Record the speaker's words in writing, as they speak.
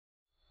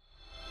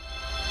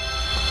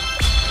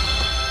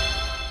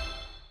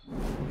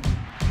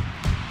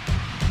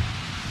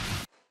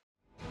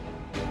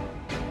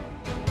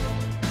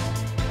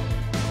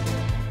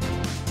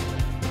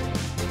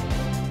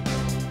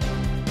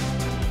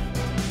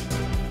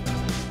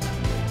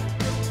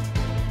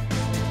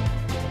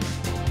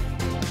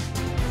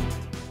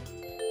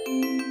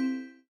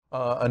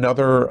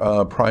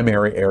Another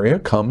primary area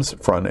comes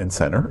front and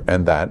center,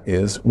 and that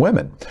is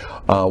women.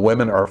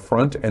 Women are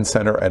front and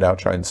center at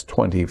Outshine's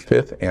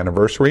 25th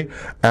anniversary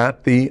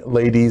at the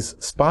Ladies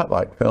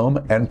Spotlight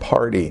Film and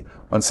Party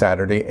on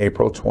Saturday,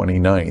 April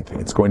 29th.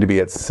 It's going to be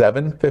at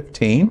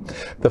 7:15.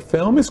 The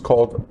film is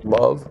called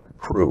Love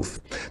Proof.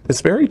 This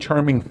very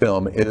charming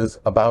film is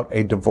about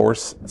a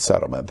divorce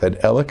settlement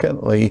that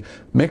elegantly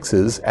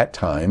mixes, at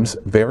times,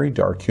 very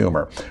dark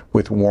humor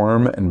with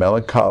warm and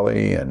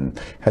melancholy,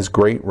 and has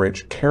great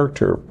rich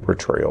character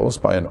portrayals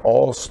by an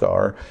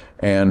all-star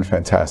and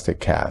fantastic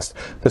cast.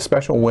 The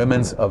special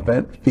women's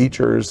event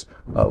features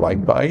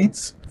light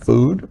bites,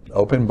 food,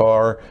 open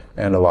bar,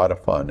 and a lot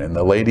of fun. And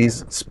the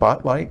Ladies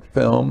Spotlight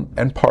Film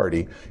and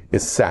Party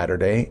is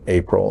Saturday,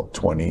 April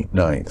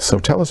 29th. So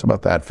tell us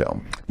about that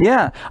film.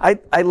 Yeah,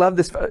 I love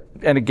this,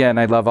 and again,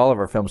 I love all of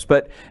our films,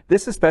 but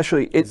this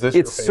especially,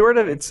 it's sort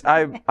of,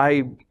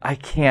 I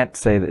can't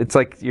say that. It's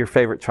like your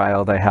favorite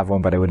child. I have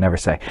one, but I would never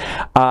say.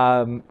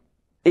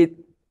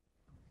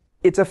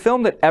 It's a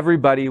film that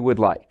everybody would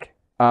like.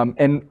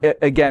 And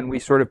again, we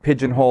sort of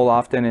pigeonhole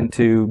often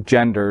into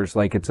genders,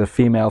 like it's a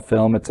female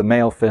film, it's a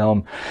male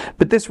film.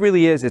 But this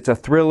really is, it's a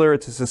thriller,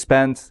 it's a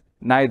suspense,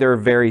 neither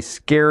very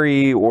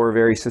scary or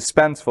very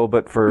suspenseful,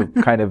 but for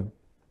kind of,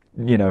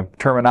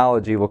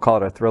 terminology, we'll call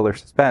it a thriller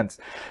suspense.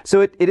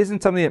 So it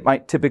isn't something that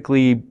might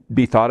typically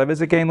be thought of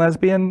as a gay and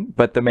lesbian,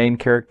 but the main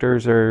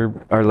characters are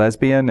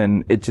lesbian,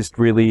 and it just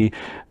really,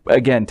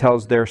 again,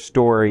 tells their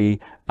story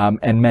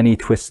and many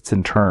twists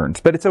and turns.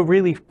 But it's a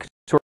really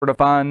sort of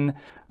fun,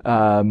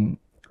 a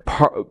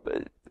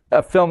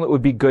film that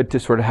would be good to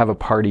sort of have a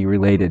party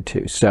related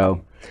to.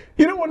 So,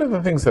 one of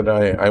the things that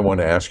I want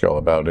to ask you all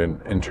about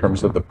in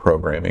terms of the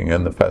programming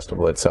and the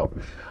festival itself,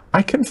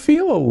 I can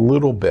feel a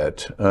little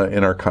bit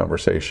in our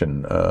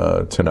conversation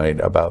tonight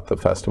about the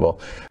festival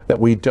that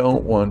we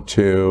don't want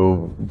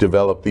to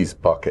develop these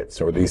buckets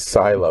or these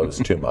silos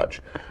too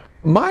much.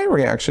 My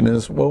reaction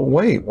is, well,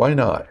 wait, why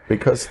not?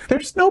 Because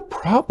there's no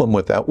problem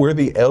with that. We're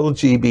the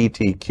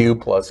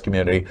LGBTQ plus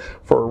community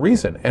for a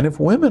reason. And if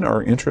women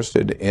are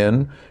interested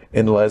in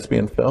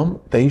lesbian film,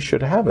 they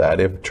should have that.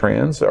 If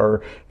trans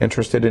are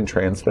interested in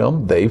trans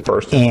film, they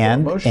first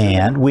and foremost should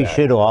have we that.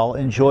 Should all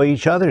enjoy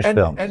each other's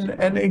films.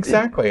 And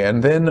exactly.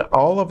 And then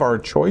all of our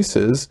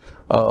choices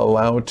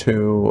allow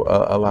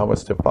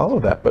us to follow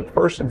that. But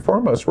first and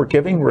foremost, we're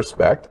giving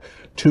respect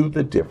to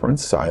the different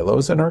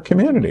silos in our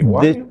community.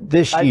 Why?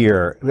 This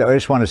year, I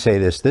just want to say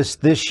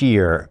this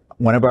year,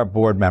 one of our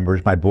board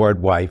members, my board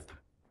wife,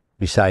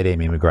 beside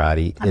Amy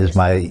McGrady, is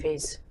my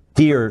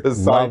dear,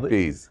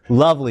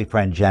 lovely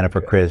friend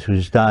Jennifer Chris,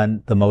 who's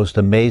done the most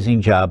amazing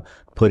job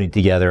putting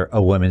together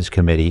a women's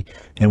committee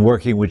and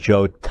working with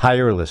Joe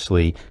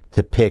tirelessly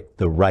to pick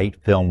the right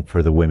film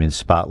for the Women's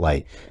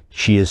Spotlight.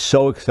 She is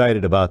so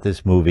excited about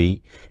this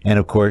movie, and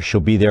of course she'll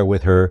be there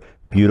with her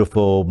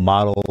beautiful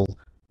model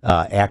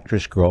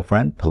actress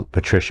girlfriend,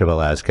 Patricia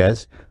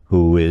Velasquez,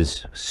 who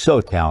is so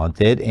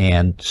talented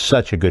and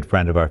such a good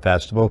friend of our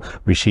festival,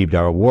 received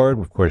our award.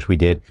 Of course, we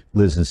did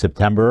Liz in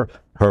September,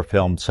 her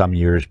film some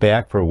years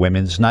back for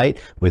Women's Night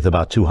with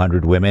about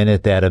 200 women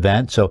at that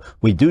event. So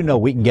we do know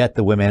we can get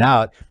the women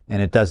out,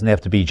 and it doesn't have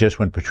to be just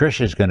when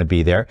Patricia's going to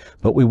be there,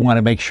 but we want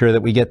to make sure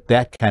that we get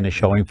that kind of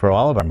showing for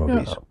all of our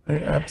movies. Yeah,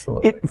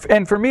 absolutely.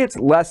 And for me, it's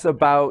less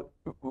about,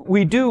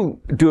 we do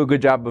a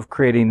good job of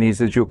creating these,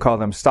 as you'll call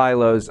them,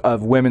 silos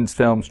of women's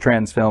films,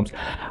 trans films.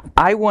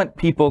 I want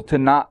people to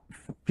not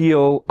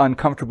feel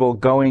uncomfortable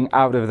going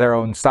out of their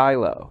own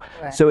silo.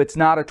 Right. So it's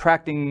not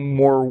attracting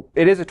more,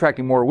 it is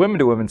attracting more women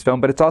to women's film,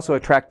 but it's also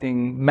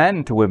attracting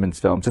men to women's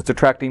films. It's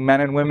attracting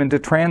men and women to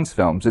trans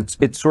films.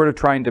 It's sort of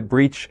trying to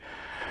breach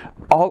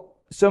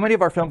so many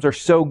of our films are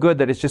so good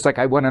that it's just like,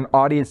 I want an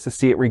audience to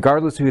see it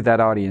regardless of who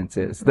that audience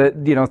is.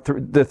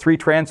 The three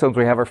trans films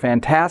we have are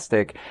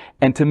fantastic,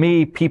 and to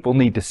me, people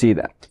need to see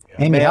them.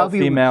 Amy, male,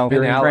 female,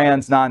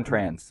 trans,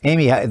 non-trans.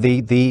 Amy,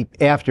 the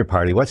after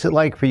party, what's it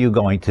like for you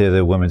going to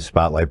the Women's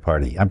Spotlight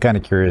Party? I'm kind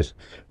of curious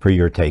for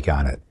your take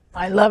on it.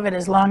 I love it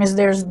as long as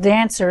there's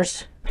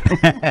dancers.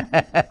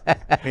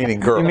 Meaning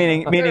girl.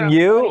 Meaning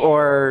you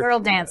or girl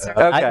dancer?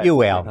 Okay. Not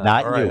you, Al.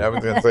 Not All right, you. I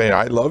was going to say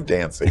I love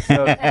dancing,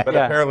 but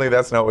apparently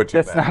that's not what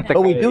you meant.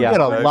 But we do get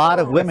a lot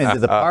of women to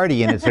the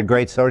party, and it's a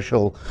great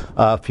social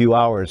few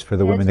hours for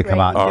the women to come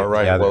out. And all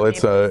right. together.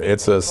 Well,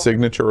 it's a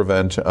signature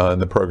event in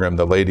the program,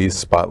 the Ladies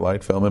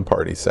Spotlight Film and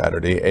Party,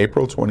 Saturday,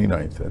 April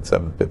 29th at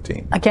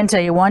 7:15. I can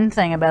tell you one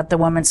thing about the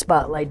Women's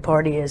Spotlight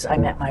Party is I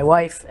met my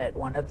wife at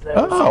one of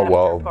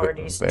those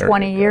parties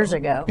 20 years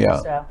ago.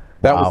 Yeah. So.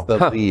 That was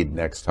the lead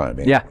next time.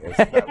 Yeah. Is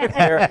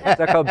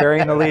that called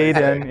burying the lead?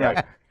 And,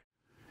 yeah.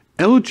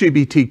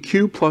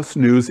 LGBTQ plus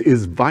news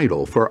is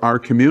vital for our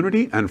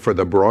community and for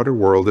the broader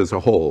world as a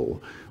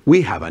whole.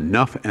 We have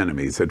enough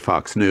enemies at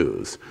Fox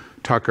News.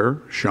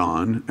 Tucker,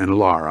 Sean, and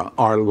Laura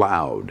are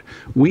loud.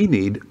 We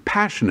need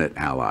passionate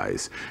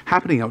allies.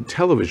 Happening Out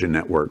Television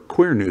Network,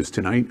 Queer News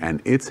Tonight,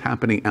 and It's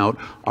Happening Out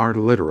are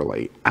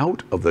literally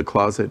out of the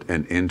closet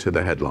and into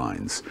the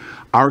headlines.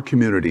 Our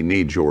community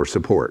needs your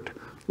support.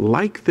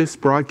 like this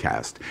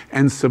broadcast,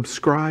 and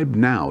subscribe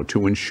now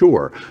to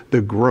ensure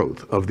the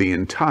growth of the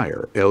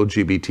entire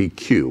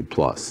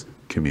LGBTQ+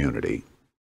 community.